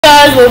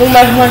welcome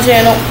back to my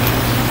channel.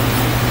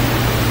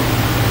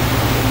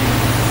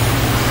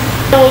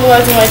 Welcome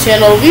back to my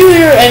channel. If you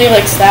hear any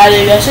like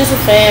static, that's just a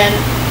fan.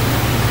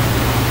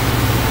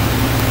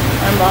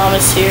 My mom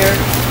is here.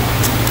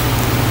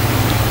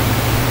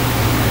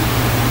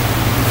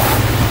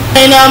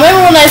 And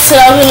remember when I said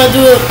I was gonna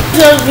do a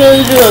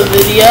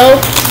video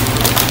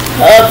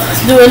of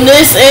doing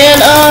this,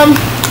 and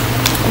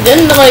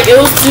then like it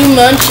was too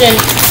much, and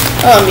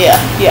yeah.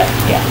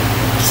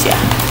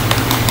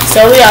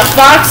 So we got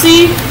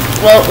Foxy.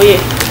 Well,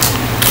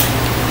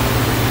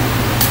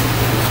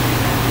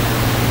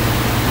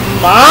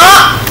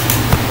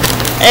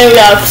 and we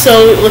got,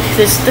 so look at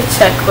this, the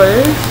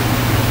checklist.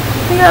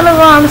 We got a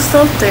lot of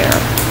stuff there.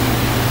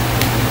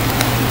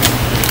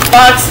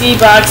 Foxy,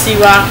 Boxy,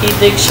 Rocky,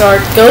 Big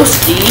Shark,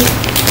 Ghosty.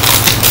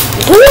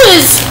 Who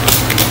is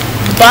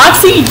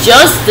Boxy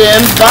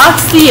Justin?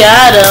 Boxy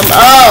Adam.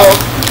 Oh,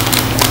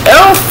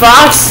 Errol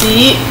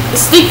Foxy,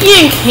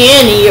 Sticky and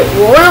Canny,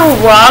 Royal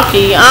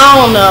Rocky. I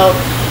don't know.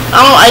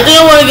 I think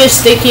I want to get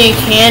Sticky and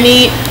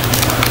Canny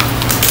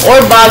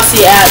or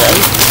Boxy Adam.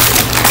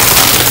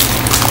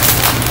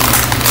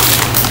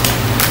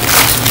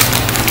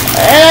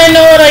 And I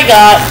know what I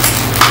got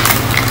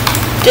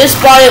just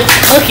by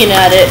looking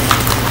at it.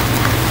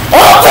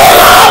 Oh!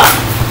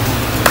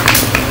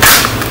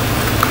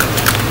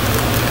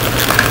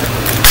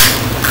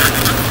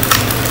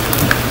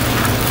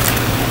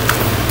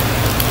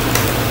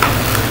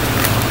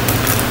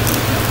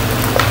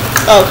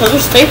 Oh, because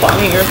there's tape on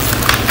here.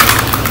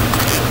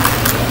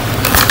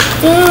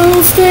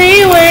 Don't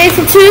stay away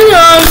for too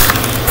long.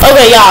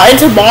 Okay, yeah, and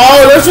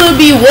tomorrow there's going to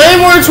be way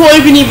more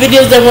Toy Penny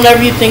videos than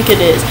whatever you think it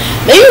is.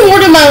 Maybe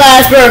more than my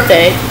last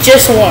birthday.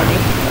 Just a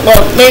warning.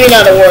 Well, maybe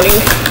not a warning.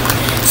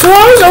 So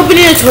I was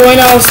opening a toy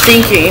and I was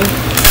thinking,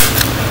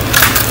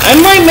 I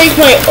might make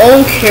my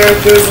own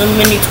characters and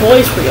mini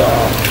toys for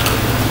y'all.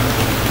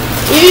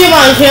 Maybe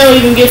my channel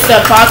even gets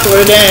that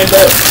popular then,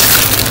 but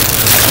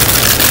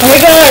I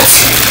got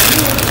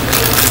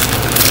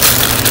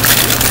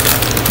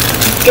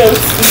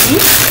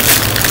Ghosty.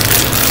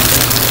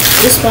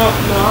 This one,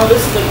 no,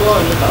 this is a glow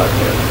in the dark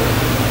character.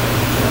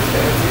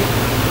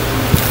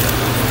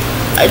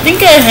 I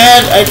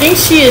think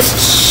she is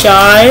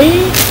shy.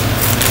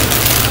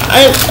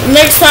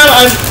 Next time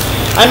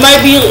I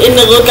might be in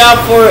the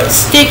lookout for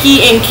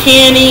Sticky and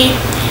Canny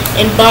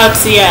and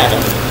Boxy Adam.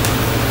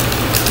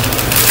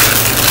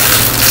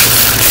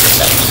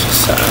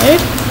 Next side.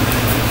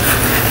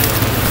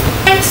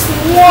 Next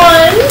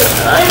one,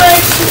 I'm gonna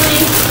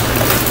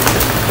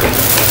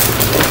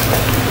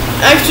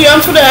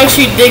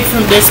dig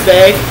from this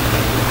bag.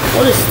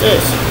 What is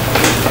this?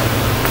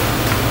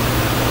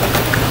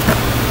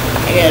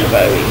 I got it,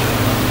 Barbie.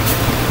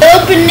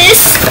 Open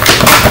this.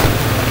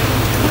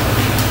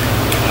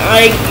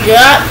 I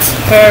got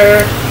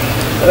her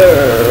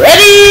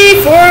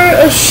ready for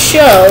a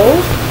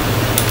show.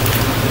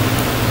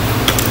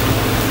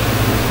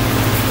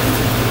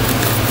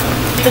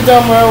 Get the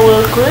drum roll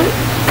real quick.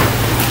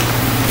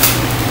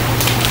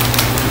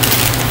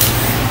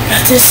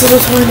 Got this little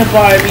toy in the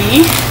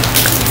Barbie.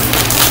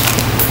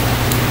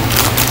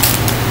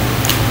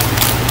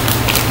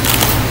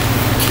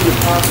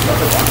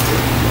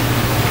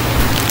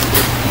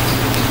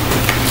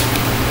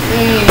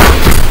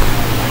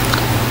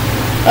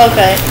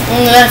 Okay,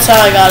 that's how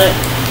I got it.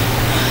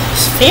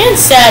 It's fan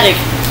static.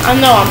 I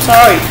know, I'm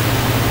sorry.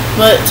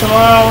 But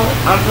tomorrow,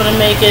 I'm gonna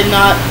make it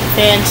not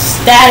fan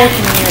static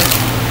in here.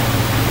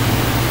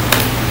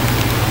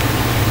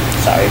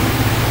 Sorry.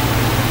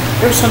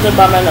 There's something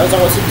by my nose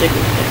I wasn't digging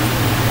with.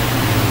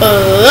 I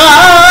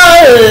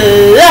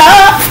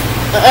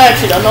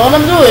actually don't know what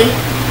I'm doing.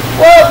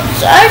 Well,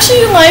 I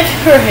actually like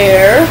her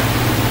hair.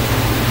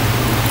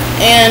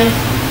 And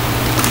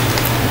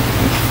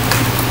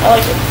I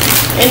like it.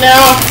 And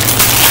now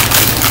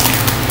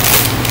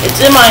it's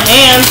in my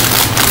hand.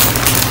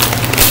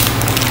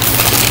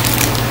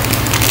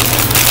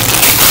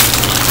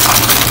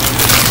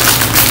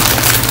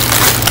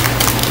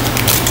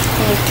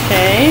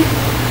 Okay.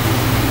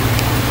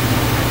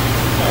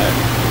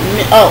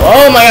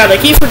 Oh my god, I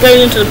keep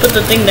forgetting to put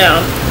the thing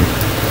down.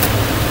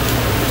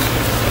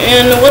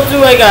 And what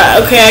do I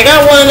got? Okay, I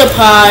got one of the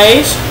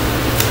pies.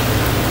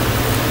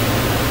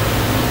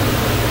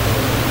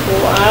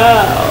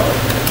 Wow.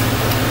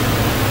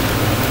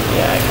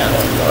 Yeah, I kind of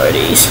want more of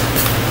these.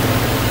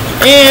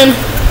 And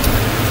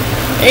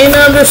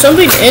there's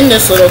something in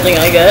this little thing,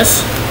 I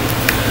guess.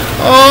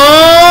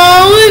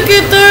 Oh, look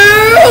at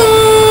her!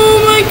 Oh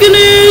my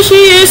goodness,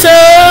 she is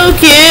so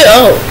cute.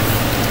 Oh.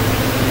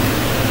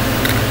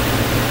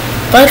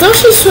 But I thought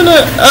she's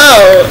gonna.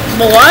 Oh,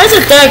 but why is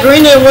it that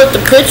green than what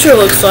the picture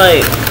looks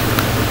like?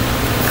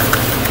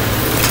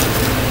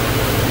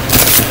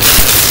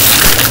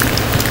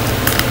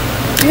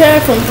 Yeah,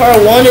 from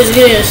part 1 is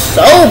getting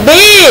so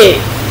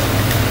big.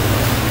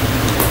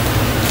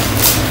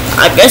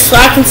 I guess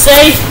I can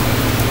say,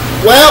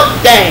 well,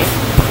 dang.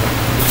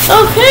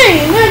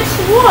 Okay, next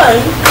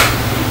one.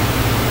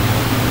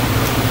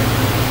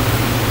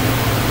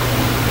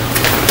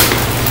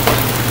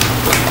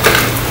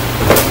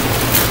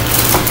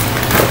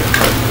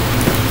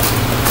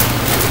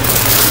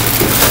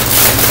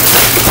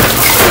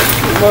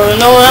 Well, you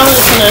know what? I'm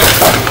just gonna.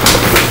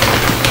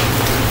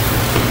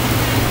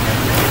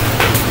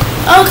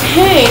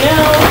 Okay,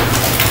 now.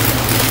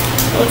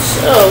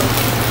 What's up?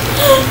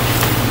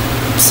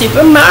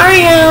 Super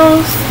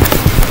Mario.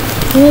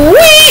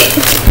 Whee!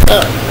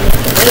 Oh,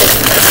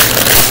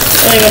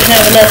 I don't even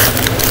have enough.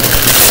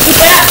 With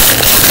that.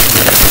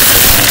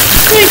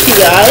 Thank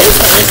you guys.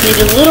 I just need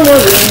a little more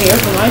room here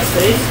for my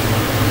space.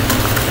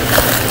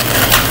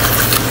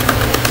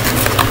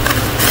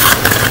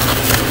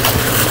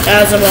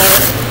 As am I.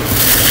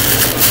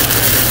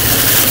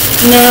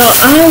 Now,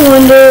 I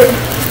wonder...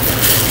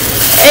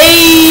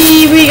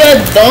 Hey, we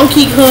got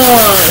Donkey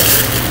Kong!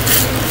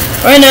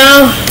 Right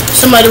now,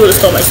 somebody would have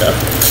stole my stuff.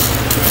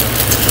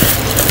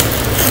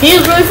 He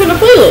is really fun to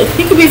play with.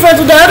 He could be friends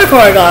with the other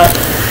car I got.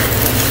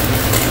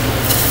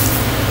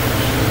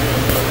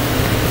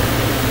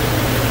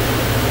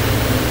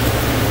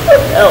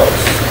 What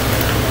else?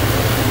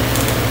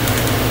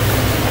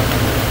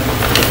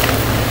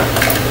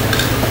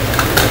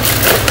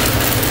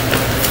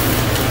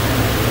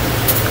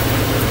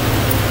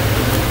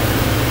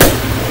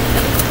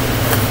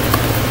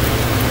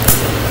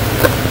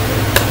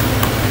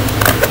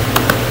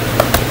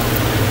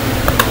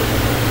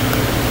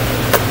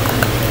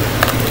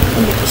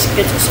 Let me just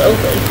get this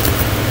open.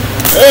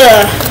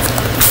 Ugh.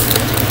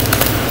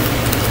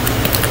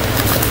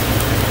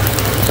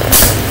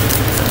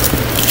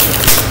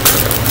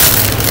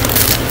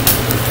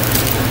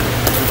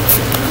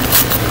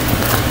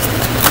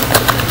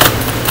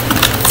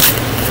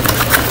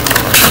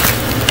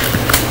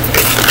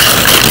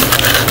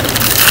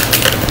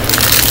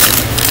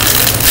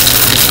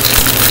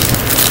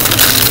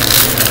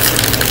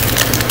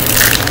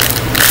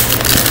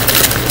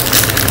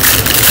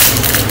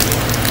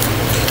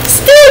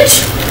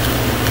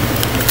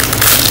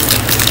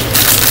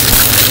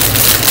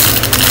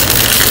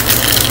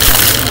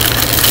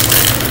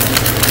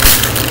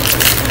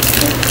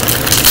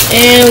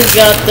 And we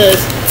got the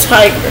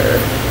tiger.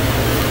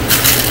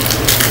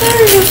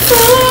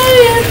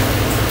 Fire.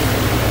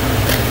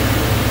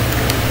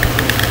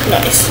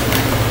 Nice.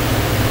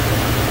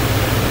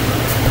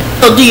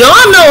 So do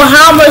y'all know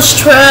how much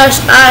trash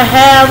I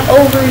have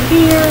over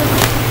here?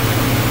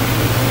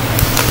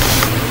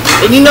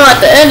 And you know at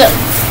the end of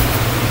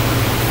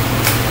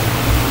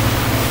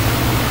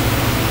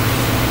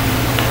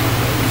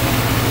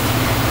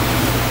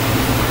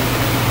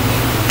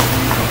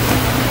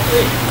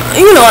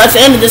at the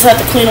end of this, I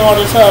have to clean all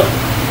this up.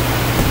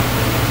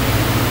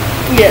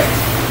 Yeah,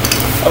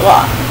 a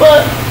lot.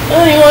 But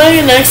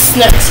anyway, next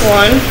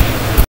one.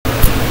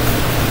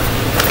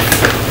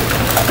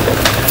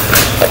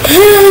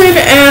 And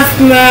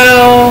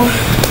Aphmau.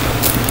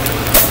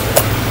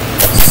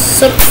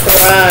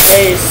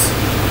 Surprise.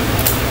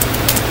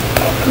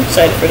 I'm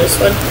excited for this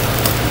one.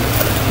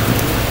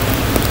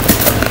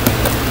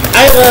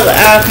 I love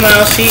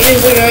Aphmau. She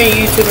is a great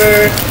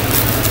YouTuber.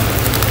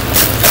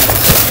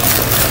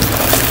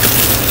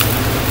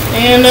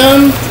 And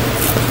I'm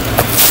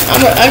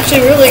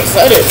actually really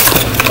excited.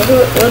 What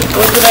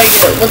did I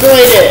get? What do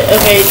I get?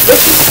 Okay,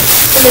 this is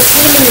in the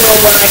cleaning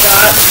room what I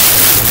got.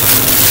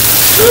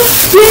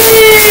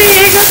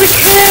 Yay! I got the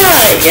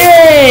cat!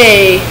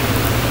 Yay!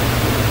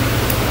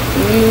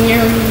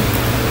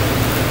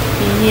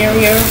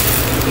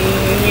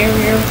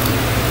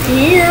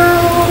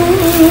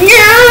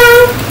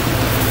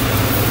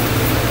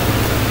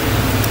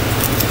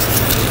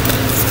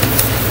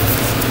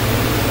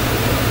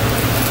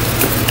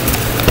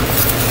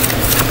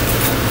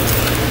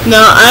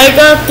 Now I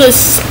got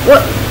this.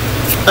 What?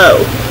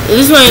 Oh,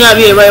 this might not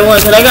be the right one,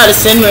 but I got a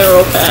cinnamon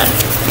roll pack.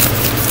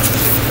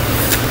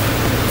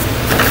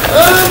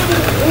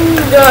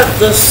 We got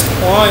the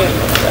slime and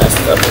all that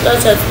stuff, but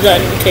that's at the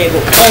dining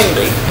table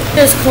only.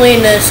 Just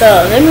clean this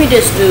up. Let me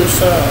just do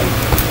some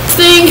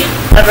thing.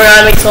 I forgot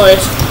to make some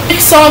noise.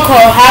 Big song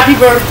called "Happy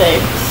Birthday."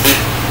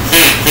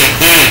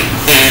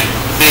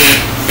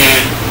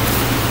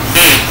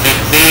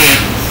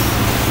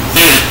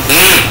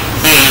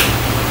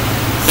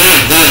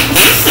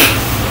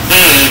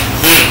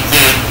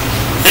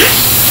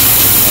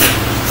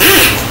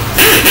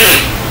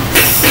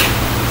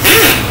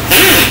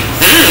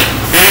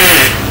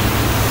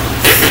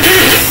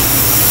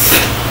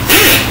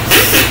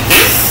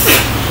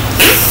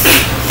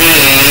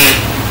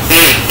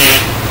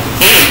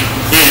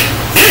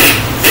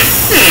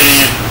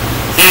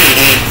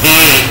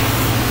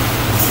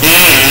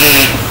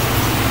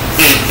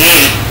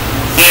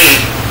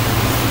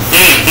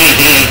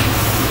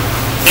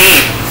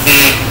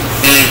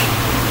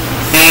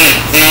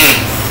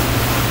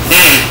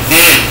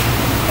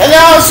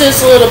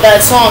 Just a little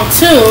bad song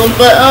too,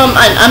 but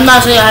I'm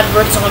not saying Happy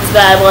Birthday song is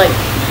bad, but like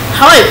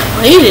how I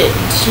played it,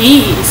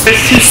 jeez.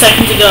 There's 2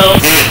 seconds to go.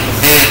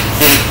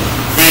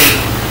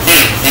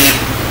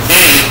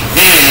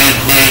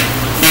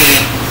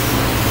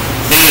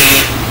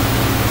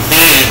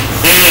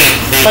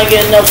 I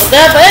get enough with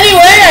that, but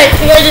anyway, I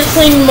think I just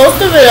cleaned most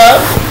of it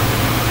up.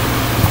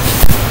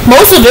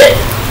 Most of it.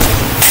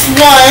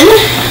 One.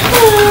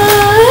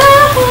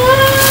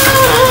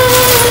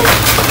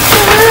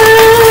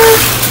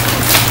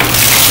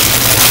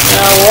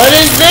 what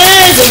is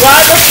this? Why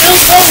do I feel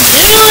so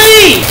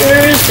silly?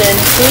 And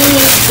who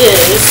is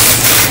this?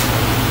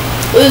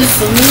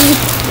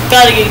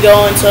 Gotta get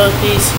going, so peace.